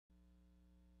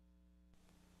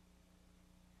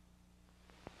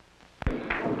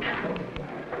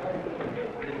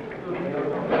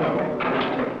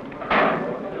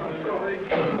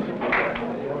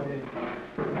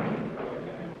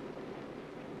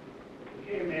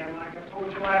again, like I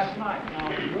told you last night.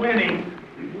 Now,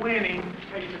 winning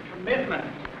takes a commitment,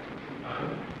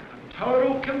 a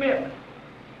total commitment.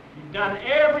 You've done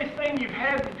everything you've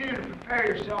had to do to prepare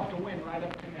yourself to win right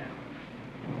up to now.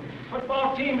 If the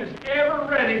football team is ever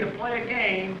ready to play a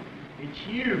game, it's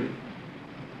you.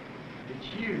 It's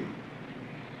you.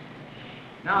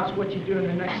 Now it's what you do in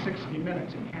the next 60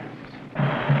 minutes that counts.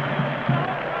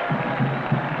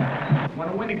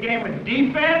 Want to win a game with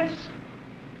defense,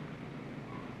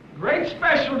 great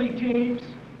specialty teams,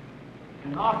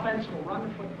 and an offense will run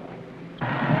the football.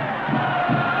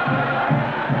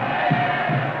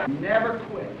 Never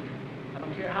quit. I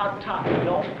don't care how tough.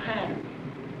 Don't panic.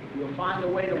 You'll find a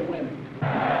way to win it.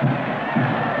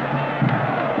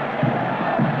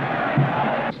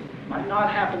 Might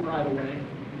not happen right away.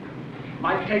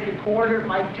 Might take a quarter, it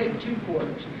might take 2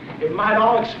 quarters. It might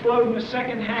all explode in the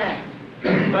second half,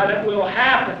 but it will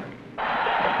happen.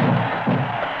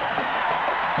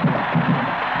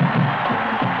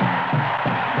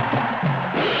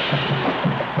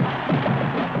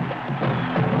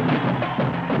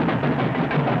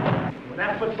 When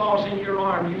that football's in your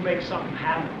arm, you make something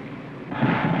happen.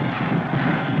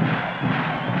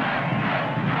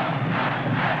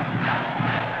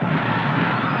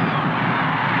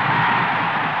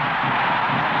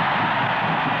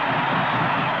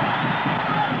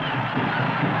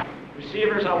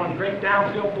 Receivers, I want great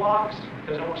downfield blocks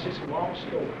because I want to see some long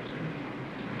scores.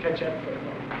 Catch that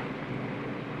football.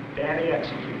 Danny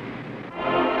execute.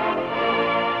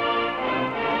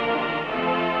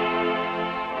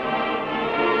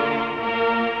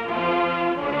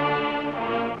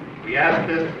 We ask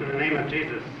this in the name of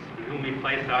Jesus, in whom we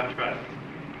place our trust.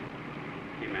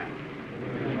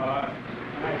 Amen. All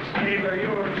right, Steve, they're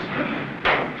yours.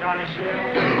 Johnny Shell.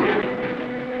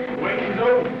 Waiting's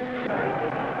over.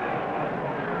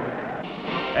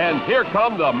 And here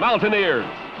come the Mountaineers.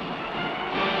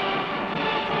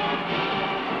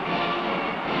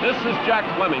 This is Jack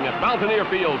Fleming at Mountaineer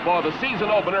Field for the season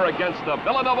opener against the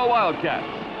Villanova Wildcats.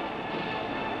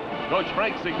 Coach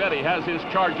Frank Cignetti has his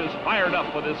charges fired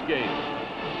up for this game.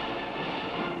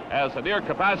 As a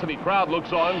near-capacity crowd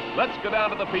looks on, let's go down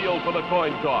to the field for the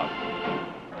coin toss.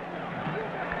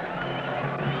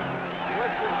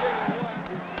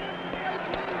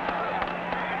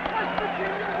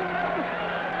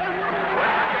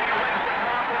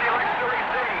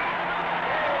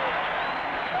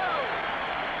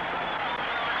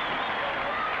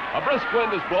 A brisk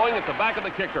wind is blowing at the back of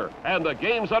the kicker, and the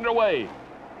game's underway.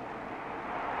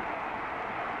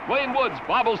 Wayne Woods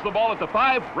bobbles the ball at the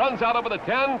 5, runs out over the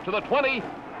 10 to the 20,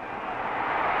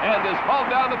 and is hauled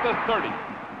down at the 30.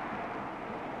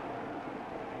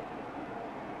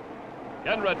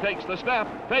 Kendra takes the snap,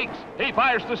 fakes, he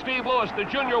fires to Steve Lewis, the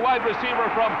junior wide receiver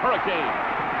from Hurricane.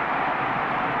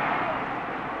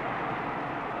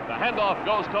 The handoff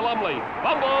goes to Lumley.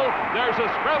 Fumble, there's a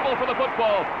scramble for the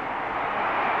football.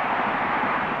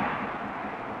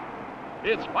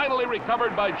 It's finally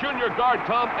recovered by junior guard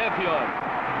Tom Antion.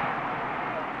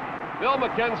 Bill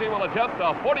McKenzie will attempt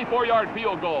a 44-yard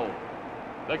field goal.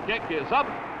 The kick is up.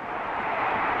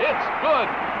 It's good.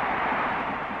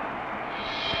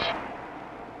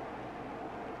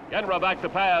 Genra back to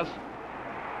pass.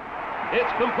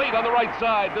 It's complete on the right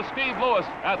side to Steve Lewis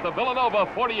at the Villanova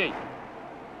 48.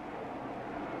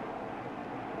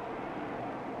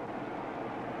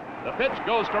 The pitch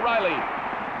goes to Riley.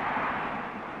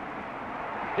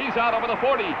 He's out over the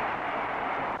 40.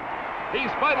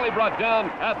 He's finally brought down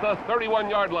at the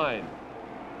 31-yard line.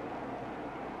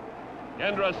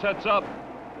 Kendra sets up.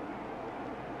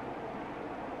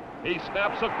 He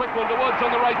snaps a quick one to Woods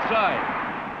on the right side.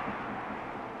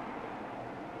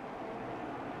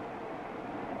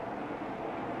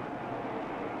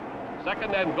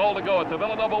 Second and goal to go at the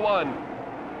Villanova 1.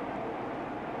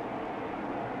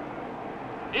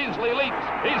 Easley leaps.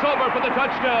 He's over for the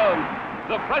touchdown.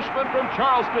 The freshman from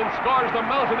Charleston scores the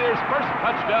Mountaineers' first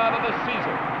touchdown of the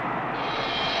season.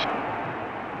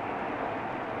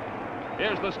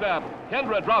 Here's the snap.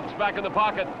 Kendra drops back in the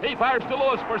pocket. He fires to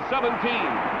Lewis for 17.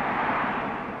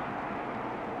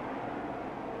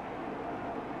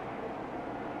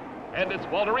 And it's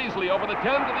Walter Easley over the 10 to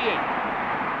the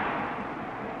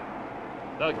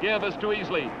 8. The give is to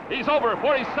Easley. He's over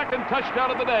for his second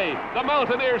touchdown of the day. The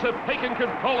Mountaineers have taken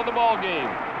control of the ball game.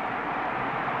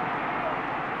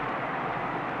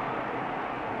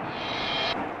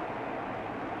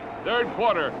 Third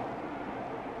quarter.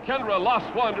 Kendra lost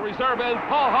one to reserve end.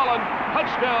 Paul Holland,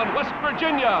 touchdown, West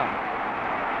Virginia.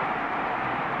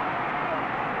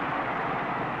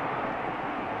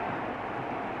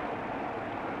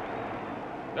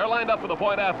 They're lined up for the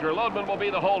point after. Lodeman will be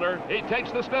the holder. He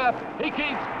takes the snap. He keeps.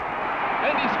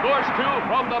 And he scores 2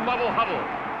 from the muddle huddle.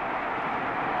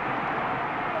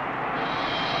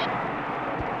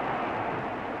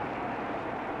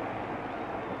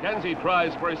 Mackenzie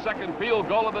tries for his second field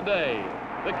goal of the day.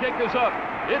 The kick is up.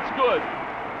 It's good.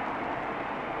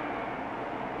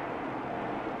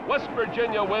 West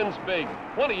Virginia wins big,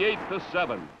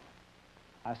 28-7.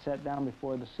 I sat down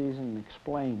before the season and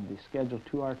explained the schedule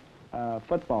to our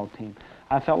football team.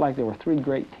 I felt like there were 3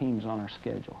 great teams on our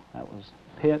schedule. That was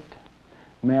Pitt,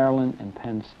 Maryland, and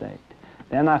Penn State.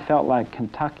 Then I felt like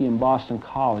Kentucky and Boston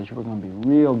College were going to be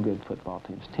real good football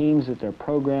teams. Teams that their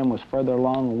program was further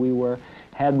along than we were,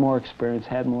 had more experience,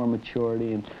 had more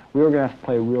maturity, and we were going to have to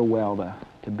play real well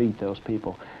to beat those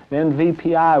people. Then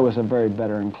VPI was a very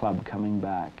veteran club coming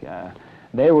back.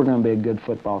 They were going to be a good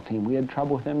football team. We had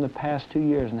trouble with them the past 2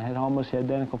 years and had almost the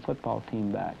identical football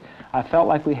team back. I felt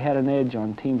like we had an edge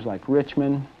on teams like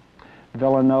Richmond,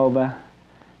 Villanova,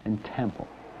 and Temple.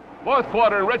 Fourth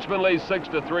quarter, and Richmond leads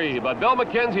 6-3, but Bill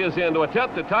McKenzie is in to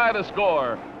attempt to tie the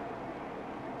score.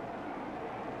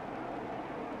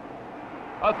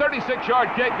 A 36-yard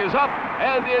kick is up,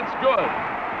 and it's good.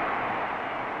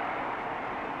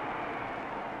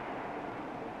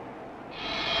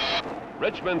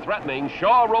 Richmond threatening.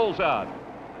 Shaw rolls out.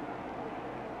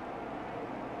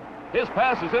 His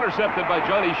pass is intercepted by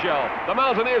Johnny Shell. The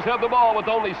Mountaineers have the ball with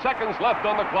only seconds left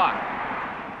on the clock.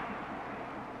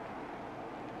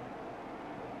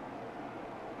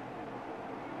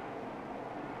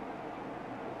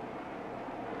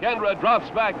 Kendra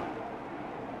drops back.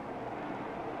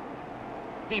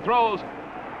 He throws.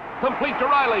 Complete to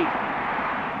Riley.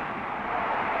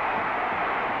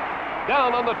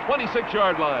 Down on the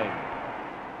 26-yard line.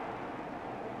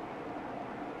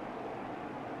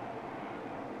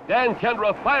 Dan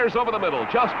Kendra fires over the middle,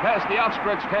 just past the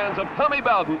outstretched hands of Tommy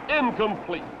Bowden.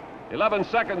 Incomplete. 11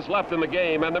 seconds left in the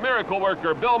game, and the miracle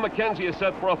worker, Bill McKenzie, is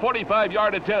set for a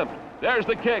 45-yard attempt. There's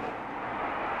the kick.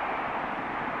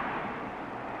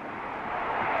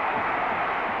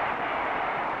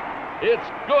 It's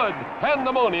good.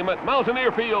 Pandemonium at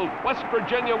Mountaineer Field. West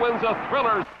Virginia wins a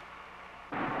thriller.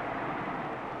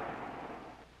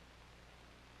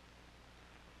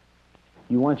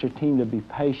 You want your team to be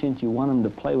patient. You want them to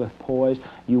play with poise.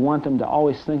 You want them to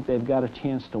always think they've got a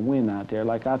chance to win out there.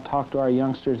 Like I've talked to our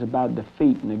youngsters about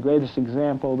defeat, and the greatest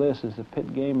example of this is the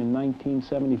Pitt game in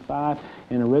 1975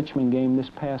 and a Richmond game this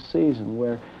past season,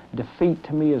 where defeat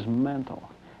to me is mental.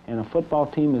 And a football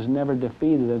team is never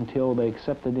defeated until they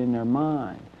accept it in their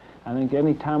mind. I think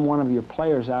any time one of your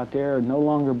players out there no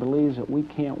longer believes that we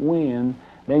can't win,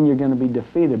 then you're going to be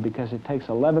defeated, because it takes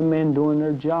 11 men doing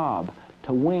their job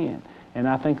to win. And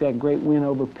I think that great win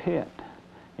over Pitt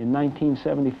in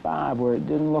 1975, where it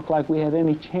didn't look like we had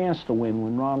any chance to win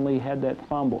when Ron Lee had that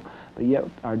fumble, but yet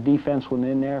our defense went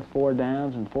in there 4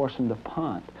 downs and forced them to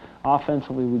punt.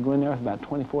 Offensively, we go in there with about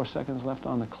 24 seconds left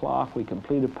on the clock. We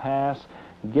complete a pass,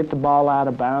 get the ball out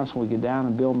of bounds, and we get down,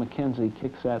 and Bill McKenzie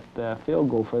kicks that field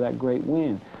goal for that great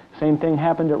win. Same thing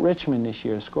happened at Richmond this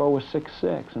year. The score was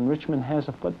 6-6, and Richmond has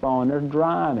a football, and they're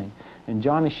driving. And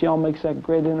Johnny Shell makes that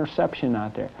great interception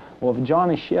out there. Well, if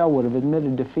Johnny Shell would have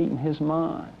admitted defeat in his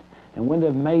mind and wouldn't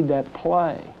have made that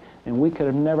play, and we could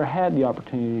have never had the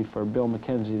opportunity for Bill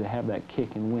McKenzie to have that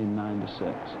kick and win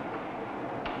 9-6.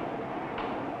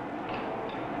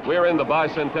 We're in the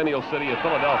bicentennial city of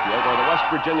Philadelphia, where the West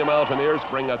Virginia Mountaineers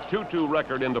bring a 2-2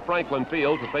 record into Franklin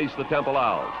Field to face the Temple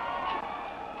Owls.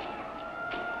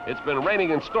 It's been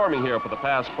raining and storming here for the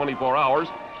past 24 hours,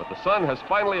 but the sun has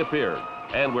finally appeared,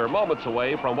 and we're moments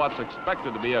away from what's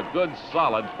expected to be a good,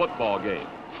 solid football game.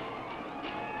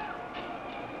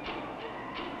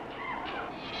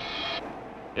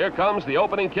 Here comes the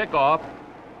opening kickoff.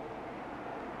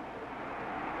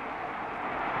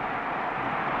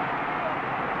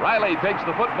 Riley takes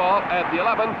the football at the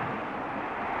 11.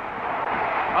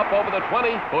 Up over the 20,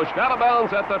 pushed out of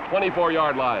bounds at the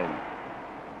 24-yard line.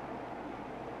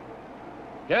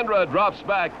 Kendra drops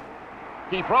back.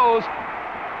 He throws.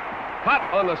 Cut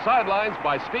on the sidelines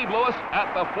by Steve Lewis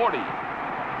at the 40.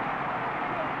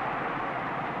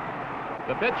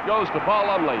 The pitch goes to Paul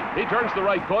Lumley. He turns the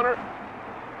right corner,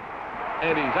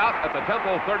 and he's out at the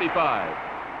Temple 35.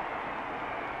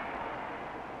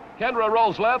 Kendra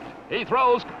rolls left. He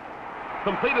throws.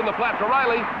 Complete in the flat to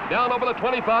Riley. Down over the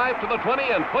 25 to the 20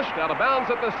 and pushed out of bounds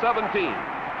at the 17.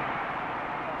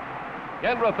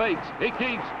 Kendra fakes. He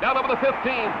keeps. Down over the 15.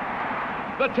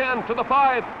 The 10 to the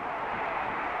 5.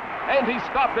 And he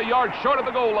stopped a yard short of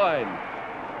the goal line.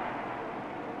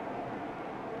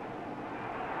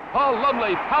 Paul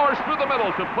Lumley powers through the middle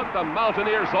to put the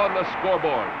Mountaineers on the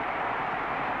scoreboard.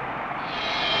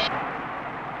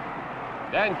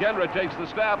 Dan Kendra takes the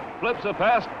snap, flips a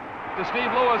pass to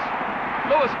Steve Lewis.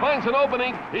 Lewis finds an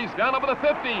opening. He's down over the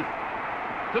 50,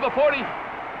 to the 40.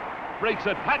 Breaks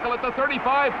a tackle at the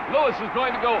 35. Lewis is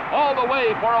going to go all the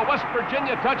way for a West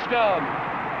Virginia touchdown.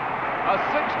 A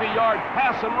 60-yard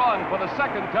pass and run for the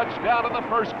second touchdown of the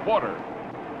first quarter.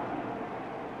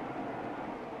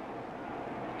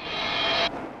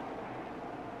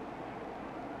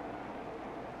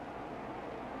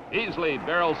 Easley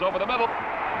barrels over the middle.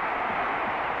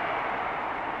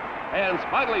 And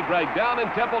finally dragged down in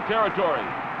Temple territory.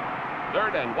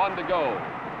 3rd and 1 to go.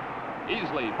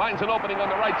 Easley finds an opening on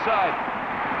the right side.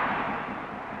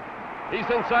 He's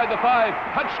inside the 5.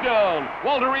 Touchdown,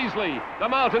 Walter Easley. The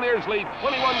Mountaineers lead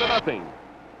 21-0.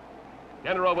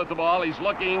 Kendra with the ball. He's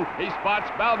looking. He spots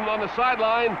Bowden on the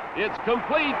sideline. It's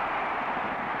complete.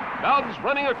 Bowden's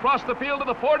running across the field to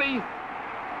the 40.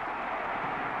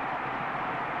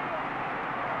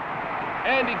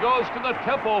 And he goes to the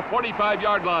Temple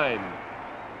 45-yard line.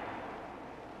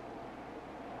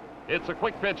 It's a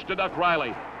quick pitch to Duck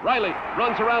Riley. Riley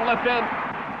runs around left end.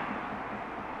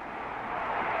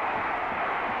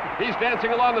 He's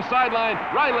dancing along the sideline.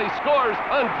 Riley scores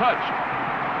untouched.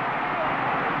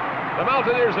 The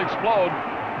Mountaineers explode.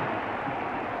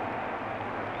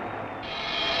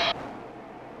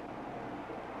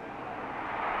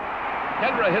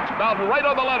 Kendra hits Bowden right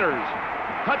on the letters.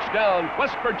 Touchdown,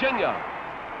 West Virginia.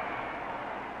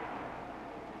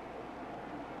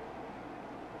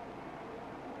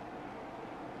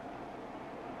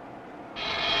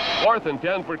 4th and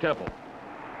 10 for Temple.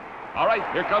 All right,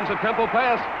 here comes a Temple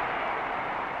pass.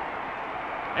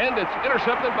 And it's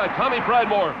intercepted by Tommy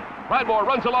Pridemore. Pridemore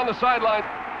runs along the sideline.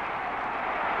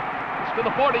 It's to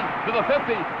the 40, to the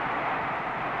 50.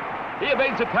 He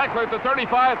evades a tackler at the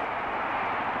 35.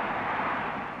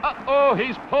 Uh-oh,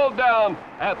 he's pulled down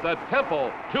at the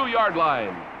Temple 2-yard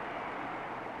line.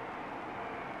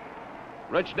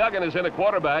 Rich Duggan is in a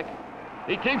quarterback.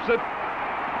 He keeps it.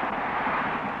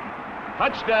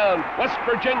 Touchdown, West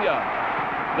Virginia.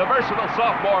 The versatile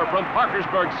sophomore from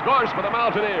Parkersburg scores for the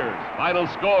Mountaineers. Final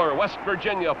score, West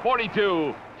Virginia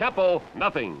 42, Temple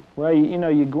nothing. Well, you know,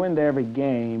 you go into every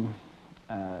game,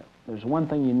 there's one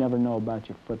thing you never know about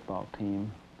your football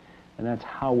team, and that's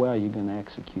how well you're going to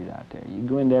execute out there. You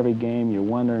go into every game, you're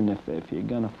wondering if you're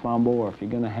going to fumble, or if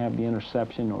you're going to have the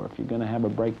interception, or if you're going to have a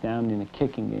breakdown in a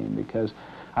kicking game, because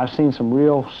I've seen some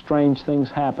real strange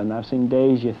things happen. I've seen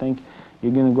days you think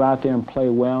you're going to go out there and play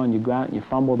well, and you go out and you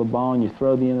fumble the ball and you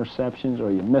throw the interceptions, or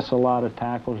you miss a lot of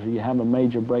tackles, or you have a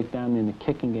major breakdown in the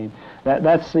kicking game.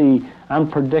 That's the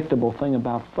unpredictable thing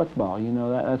about football. You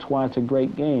know, that's why it's a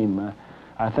great game.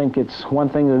 I think it's one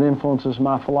thing that influences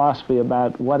my philosophy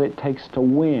about what it takes to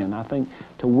win. I think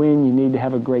to win you need to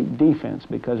have a great defense,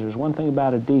 because there's one thing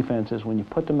about a defense is when you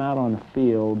put them out on the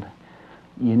field,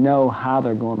 you know how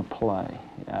they're going to play.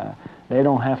 They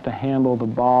don't have to handle the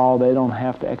ball. They don't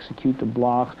have to execute the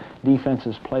blocks.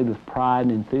 Defenses play with pride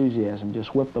and enthusiasm.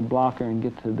 Just whip the blocker and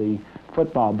get to the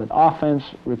football. But offense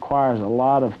requires a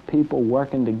lot of people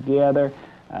working together,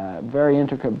 very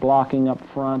intricate blocking up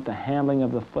front, the handling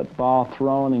of the football,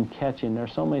 throwing and catching.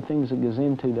 There's so many things that goes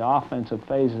into the offensive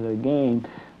phase of the game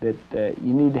that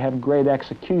you need to have great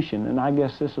execution. And I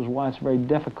guess this is why it's very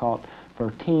difficult for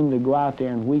a team to go out there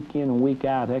and week in and week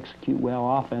out execute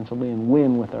well offensively and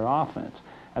win with their offense.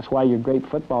 That's why your great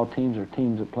football teams are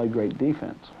teams that play great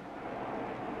defense.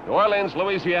 New Orleans,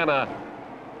 Louisiana,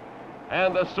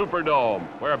 and the Superdome,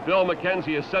 where Bill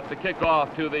McKenzie is set to kick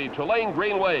off to the Tulane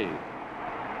Green Wave.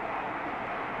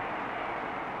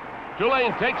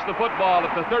 Tulane takes the football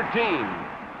at the 13,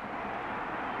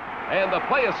 and the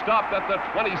play is stopped at the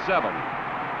 27.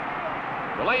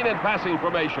 Tulane in passing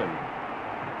formation.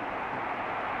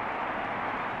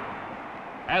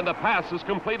 And the pass is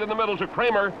complete in the middle to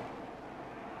Kramer.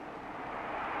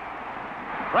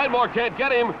 Pridemore can't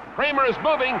get him. Kramer is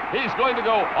moving. He's going to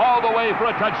go all the way for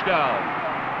a touchdown.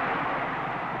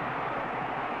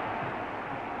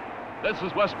 This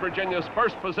is West Virginia's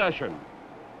first possession.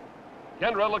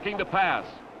 Kendra looking to pass.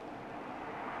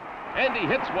 And he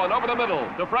hits one over the middle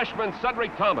to freshman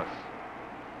Cedric Thomas.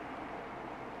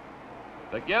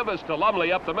 The give is to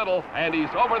Lumley up the middle, and he's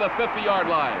over the 50-yard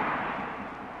line.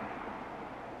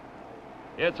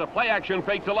 It's a play-action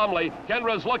fake to Lumley.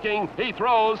 Kendra's looking. He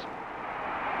throws.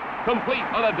 Complete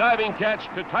on a diving catch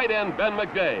to tight end Ben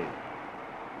McDay.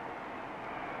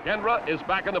 Kendra is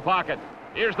back in the pocket.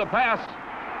 Here's the pass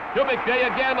to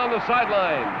McDay again on the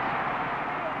sidelines.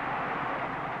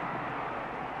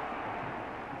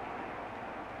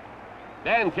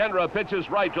 Dan Kendra pitches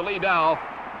right to Lee Dow.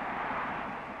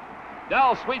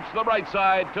 Dow sweeps the right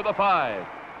side to the 5.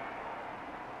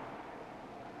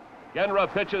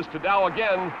 Kendra pitches to Dow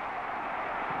again,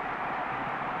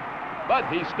 but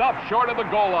he stopped short of the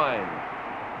goal line.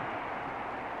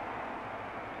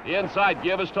 The inside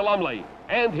give is to Lumley,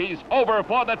 and he's over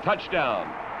for the touchdown.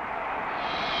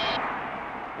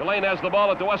 Delane has the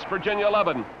ball at the West Virginia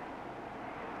 11.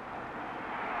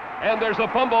 And there's a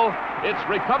fumble. It's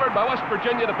recovered by West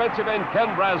Virginia defensive end Ken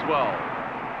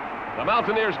Braswell. The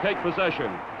Mountaineers take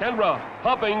possession. Kendra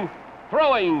pumping,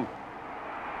 throwing.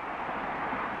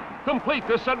 Complete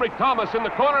to Cedric Thomas in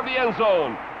the corner of the end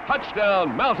zone.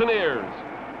 Touchdown, Mountaineers.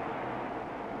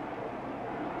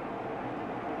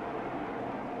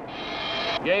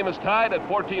 Game is tied at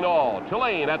 14 all.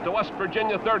 Tulane at the West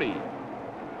Virginia 30.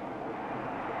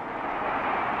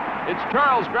 It's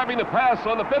Charles grabbing the pass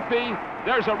on the 50.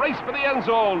 There's a race for the end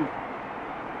zone.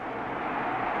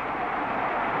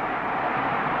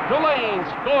 Tulane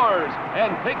scores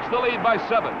and takes the lead by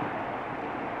 7.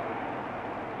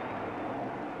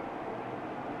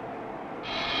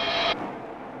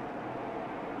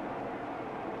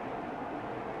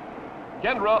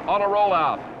 Kendra on a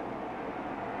rollout.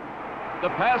 The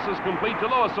pass is complete to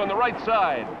Lewis on the right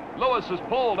side. Lewis is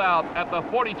pulled out at the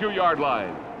 42-yard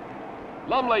line.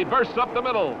 Lumley bursts up the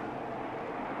middle.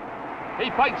 He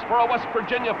fights for a West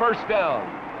Virginia first down.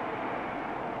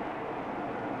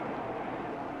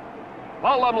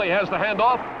 While Lumley has the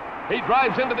handoff, he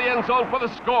drives into the end zone for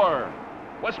the score.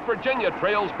 West Virginia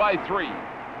trails by 3.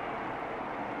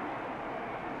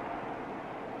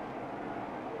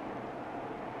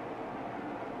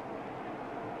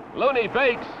 Looney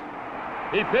fakes.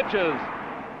 He pitches,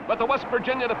 but the West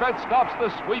Virginia defense stops the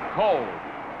sweep cold.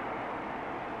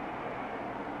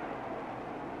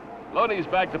 Looney's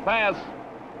back to pass.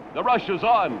 The rush is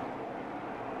on.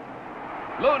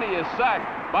 Looney is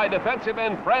sacked by defensive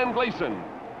end Fran Gleason.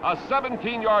 A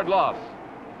 17-yard loss.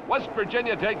 West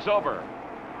Virginia takes over.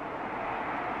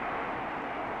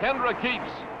 Kendra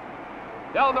keeps.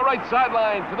 Down the right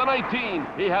sideline to the 19.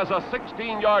 He has a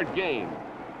 16-yard gain.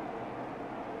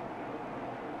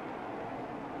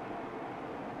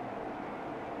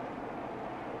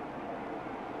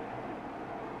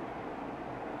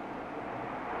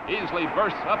 Easily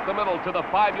bursts up the middle to the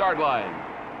 5-yard line.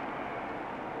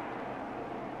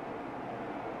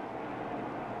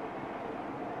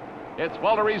 It's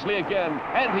Walter Easley again,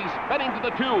 and he's spinning to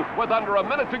the 2 with under a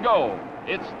minute to go.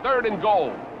 It's 3rd and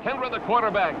goal. Kendra the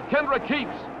quarterback. Kendra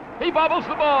keeps. He bobbles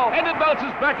the ball, and it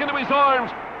bounces back into his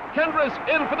arms. Kendra's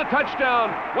in for the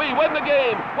touchdown. We win the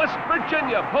game. West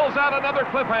Virginia pulls out another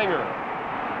cliffhanger.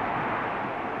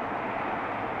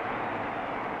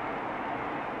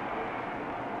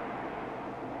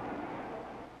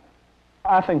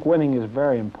 I think winning is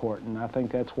very important. I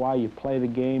think that's why you play the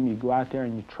game. You go out there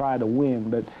and you try to win.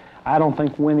 But I don't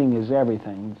think winning is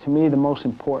everything. To me, the most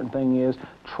important thing is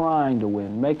trying to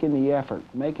win, making the effort,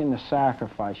 making the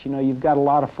sacrifice. You know, you've got a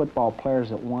lot of football players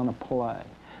that want to play.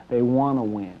 They want to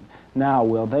win. Now,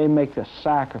 will they make the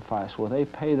sacrifice? Will they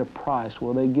pay the price?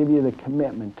 Will they give you the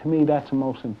commitment? To me, that's the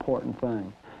most important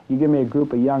thing. You give me a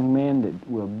group of young men that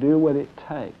will do what it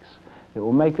takes, that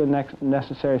will make the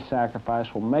necessary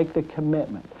sacrifice, will make the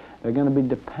commitment. They're going to be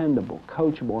dependable,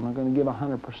 coachable, and they're going to give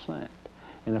 100%.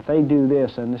 And if they do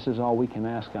this, then this is all we can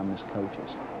ask them as coaches.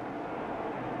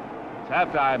 It's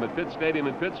halftime at Pitt Stadium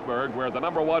in Pittsburgh, where the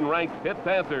 #1 ranked Pitt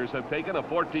Panthers have taken a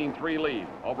 14-3 lead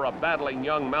over a battling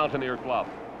young Mountaineer club.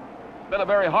 It's been a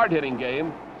very hard-hitting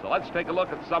game, so let's take a look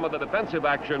at some of the defensive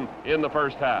action in the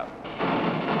first half.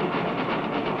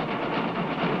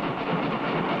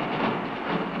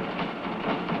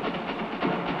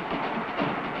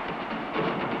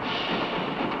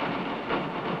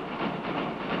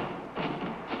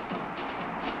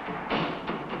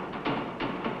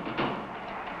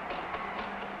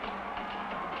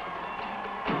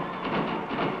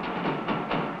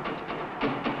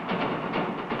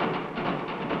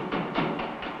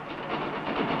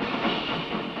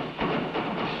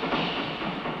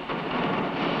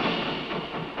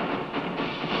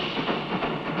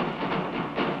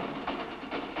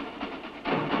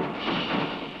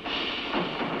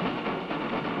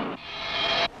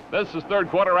 This is third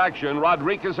quarter action.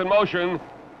 Rodriguez in motion.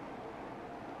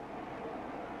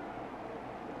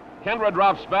 Kendra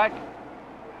drops back.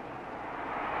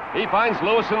 He finds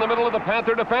Lewis in the middle of the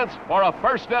Panther defense for a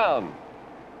first down.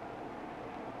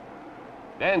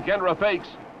 Dan Kendra fakes.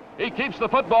 He keeps the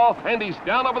football, and he's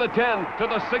down over the 10 to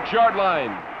the 6-yard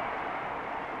line.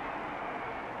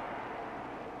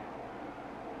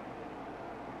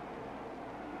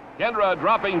 Kendra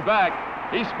dropping back.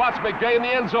 He spots McDay in the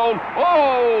end zone.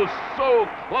 Oh, so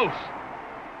close.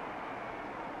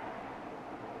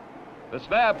 The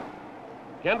snap.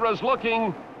 Kendra's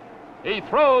looking. He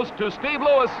throws to Steve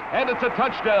Lewis, and it's a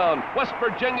touchdown. West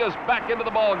Virginia's back into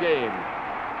the ball game.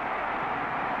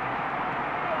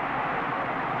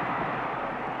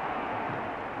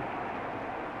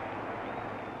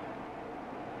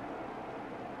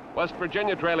 West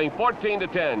Virginia trailing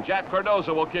 14-10. Jack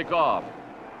Cardozo will kick off.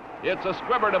 It's a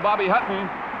squibber to Bobby Hutton.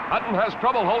 Hutton has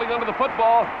trouble holding onto the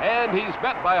football, and he's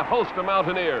met by a host of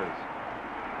Mountaineers.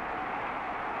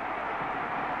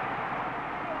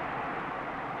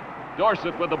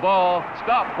 Dorsett with the ball,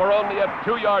 stopped for only a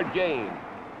 2-yard gain.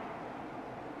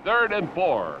 3rd and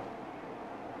 4.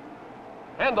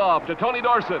 Handoff to Tony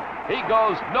Dorsett. He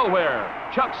goes nowhere.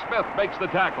 Chuck Smith makes the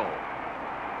tackle.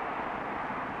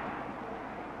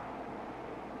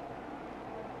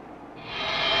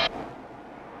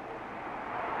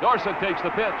 Dorsett takes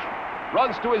the pitch,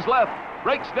 runs to his left,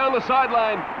 breaks down the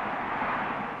sideline.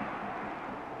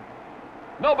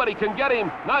 Nobody can get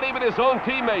him, not even his own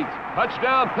teammates.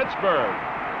 Touchdown, Pittsburgh.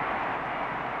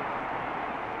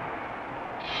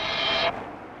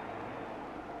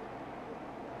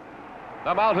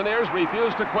 The Mountaineers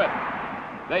refuse to quit.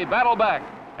 They battle back,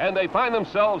 and they find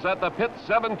themselves at the Pitt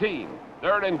 17.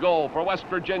 3rd and goal for West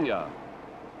Virginia.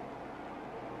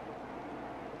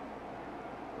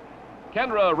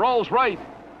 Kendra rolls right.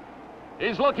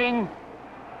 He's looking.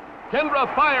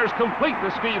 Kendra fires complete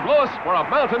to Steve Lewis for a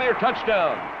Mountaineer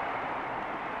touchdown.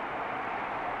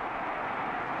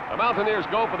 The Mountaineers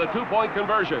go for the 2-point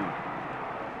conversion.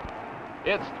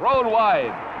 It's thrown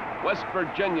wide. West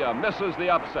Virginia misses the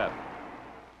upset.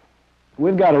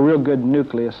 We've got a real good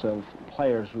nucleus of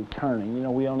players returning. You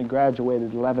know, we only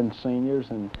graduated 11 seniors,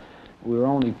 and we were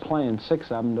only playing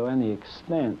 6 of them to any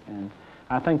extent. And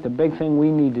I think the big thing we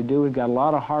need to do, we've got a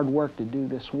lot of hard work to do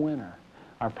this winter.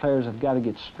 Our players have got to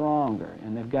get stronger,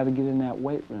 and they've got to get in that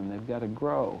weight room. They've got to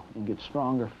grow and get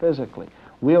stronger physically.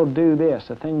 We'll do this.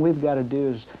 The thing we've got to do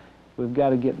is we've got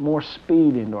to get more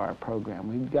speed into our program.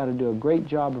 We've got to do a great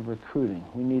job of recruiting.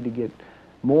 We need to get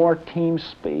more team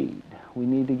speed. We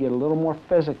need to get a little more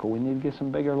physical. We need to get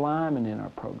some bigger linemen in our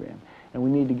program. And we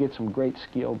need to get some great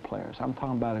skilled players. I'm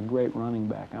talking about a great running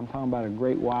back. I'm talking about a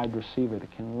great wide receiver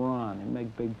that can run and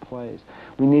make big plays.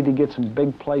 We need to get some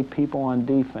big play people on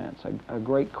defense, a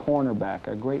great cornerback,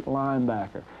 a great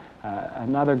linebacker,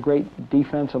 another great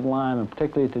defensive lineman,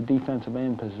 particularly at the defensive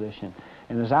end position.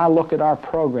 And as I look at our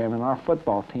program and our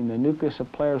football team, the nucleus of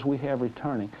players we have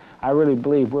returning, I really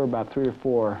believe we're about 3 or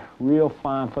 4 real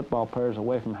fine football players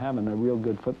away from having a real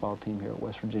good football team here at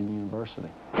West Virginia University.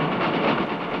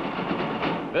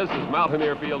 This is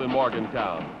Mountaineer Field in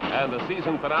Morgantown, and the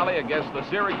season finale against the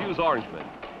Syracuse Orangemen.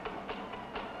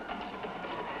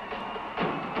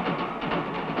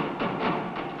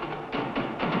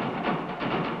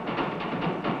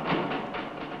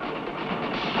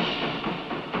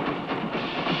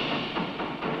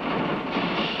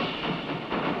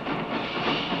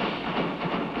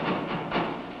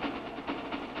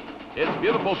 It's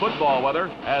beautiful football weather,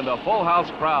 and a full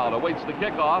house crowd awaits the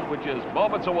kickoff, which is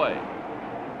moments away.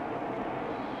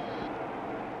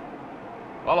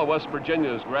 All of West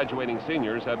Virginia's graduating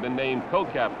seniors have been named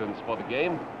co-captains for the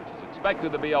game, which is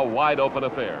expected to be a wide-open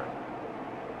affair.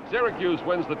 Syracuse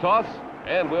wins the toss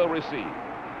and will receive.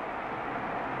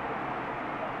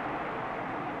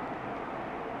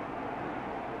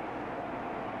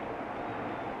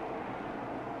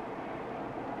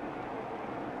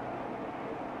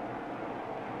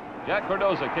 Jack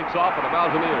Cardozo kicks off for the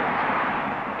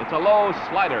Mountaineers. It's a low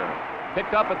slider,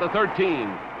 picked up at the 13.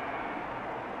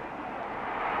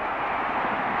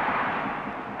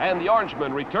 And the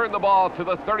Orangemen return the ball to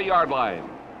the 30-yard line.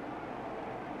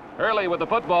 Hurley with the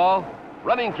football,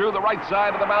 running through the right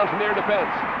side of the Mountaineer defense.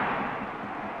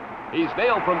 He's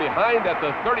nailed from behind at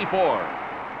the 34.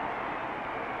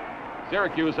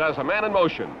 Syracuse has a man in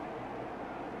motion.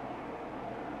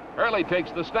 Hurley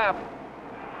takes the snap.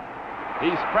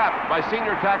 He's trapped by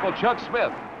senior tackle Chuck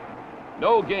Smith.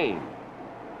 No gain.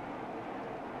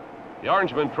 The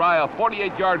Orangemen try a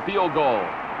 48-yard field goal.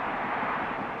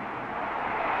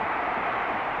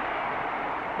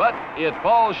 But it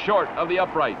falls short of the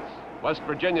uprights. West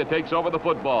Virginia takes over the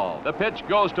football. The pitch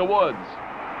goes to Woods.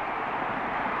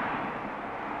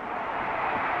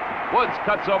 Woods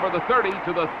cuts over the 30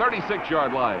 to the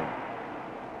 36-yard line.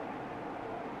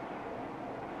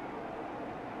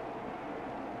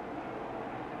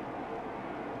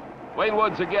 Wayne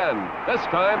Woods again, this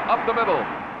time up the middle.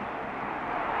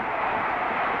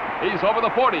 He's over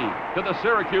the 40 to the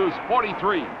Syracuse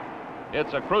 43.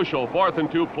 It's a crucial 4th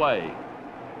and 2 play.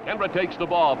 Kendra takes the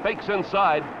ball, fakes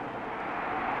inside.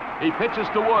 He pitches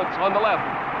to Woods on the left.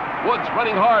 Woods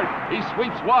running hard. He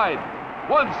sweeps wide.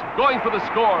 Woods going for the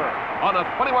score on a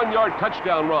 21-yard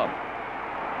touchdown run.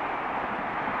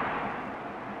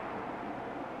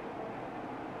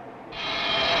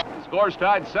 Scores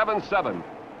tied 7-7.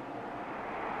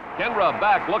 Kendra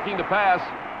back looking to pass.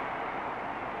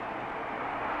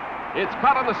 It's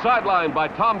caught on the sideline by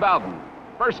Tom Bowden.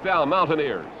 First down,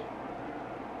 Mountaineers.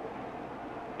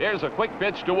 Here's a quick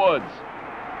pitch to Woods.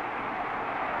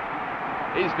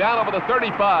 He's down over the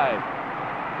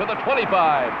 35, to the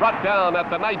 25, brought down at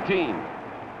the 19.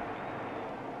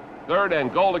 3rd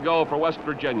and goal to go for West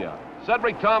Virginia.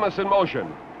 Cedric Thomas in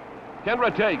motion.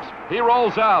 Kendra takes, he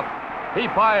rolls out, he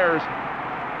fires.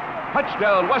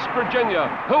 Touchdown, West Virginia.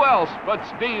 Who else but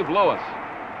Steve Lewis?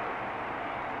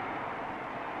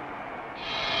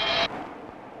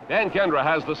 Dan Kendra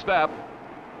has the snap.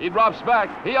 He drops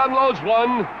back. He unloads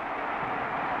one.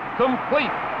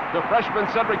 Complete to freshman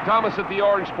Cedric Thomas at the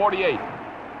Orange 48.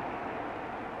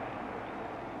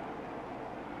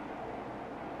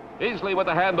 Easley with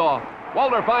the handoff.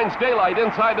 Walter finds daylight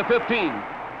inside the 15.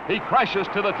 He crashes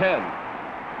to the 10.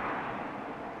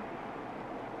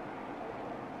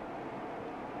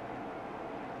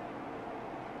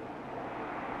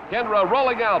 Kendra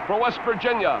rolling out for West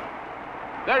Virginia.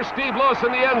 There's Steve Lewis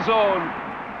in the end zone.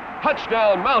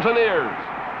 Touchdown, Mountaineers.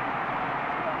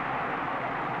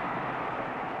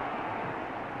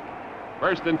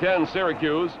 First and 10,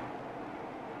 Syracuse.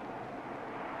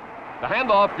 The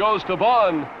handoff goes to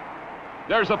Vaughn.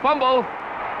 There's a fumble.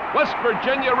 West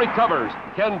Virginia recovers.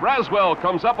 Ken Braswell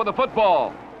comes up with the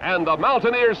football, and the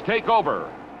Mountaineers take over.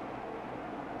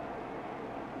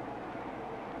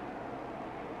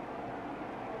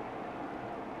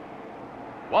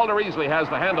 Walter Easley has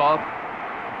the handoff.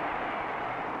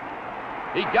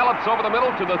 He gallops over the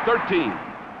middle to the 13.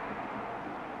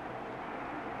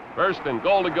 First and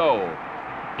goal to go.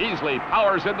 Easley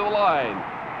powers into the line.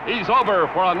 He's over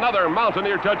for another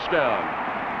Mountaineer touchdown.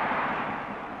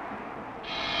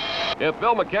 If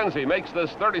Bill McKenzie makes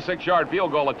this 36-yard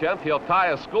field goal attempt, he'll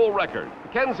tie a school record.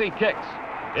 McKenzie kicks.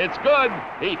 It's good.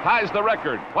 He ties the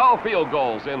record. 12 field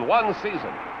goals in one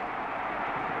season.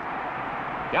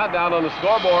 Countdown on the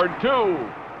scoreboard, 2,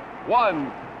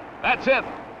 1. That's it.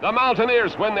 The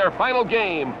Mountaineers win their final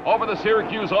game over the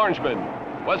Syracuse Orangemen.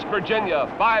 West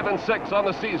Virginia, 5-6 on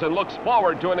the season, looks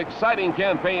forward to an exciting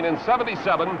campaign in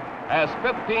 '77 as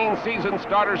 15 season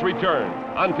starters return.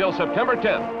 Until September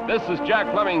 10th, this is Jack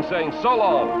Fleming saying so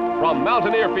long from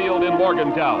Mountaineer Field in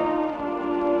Morgantown.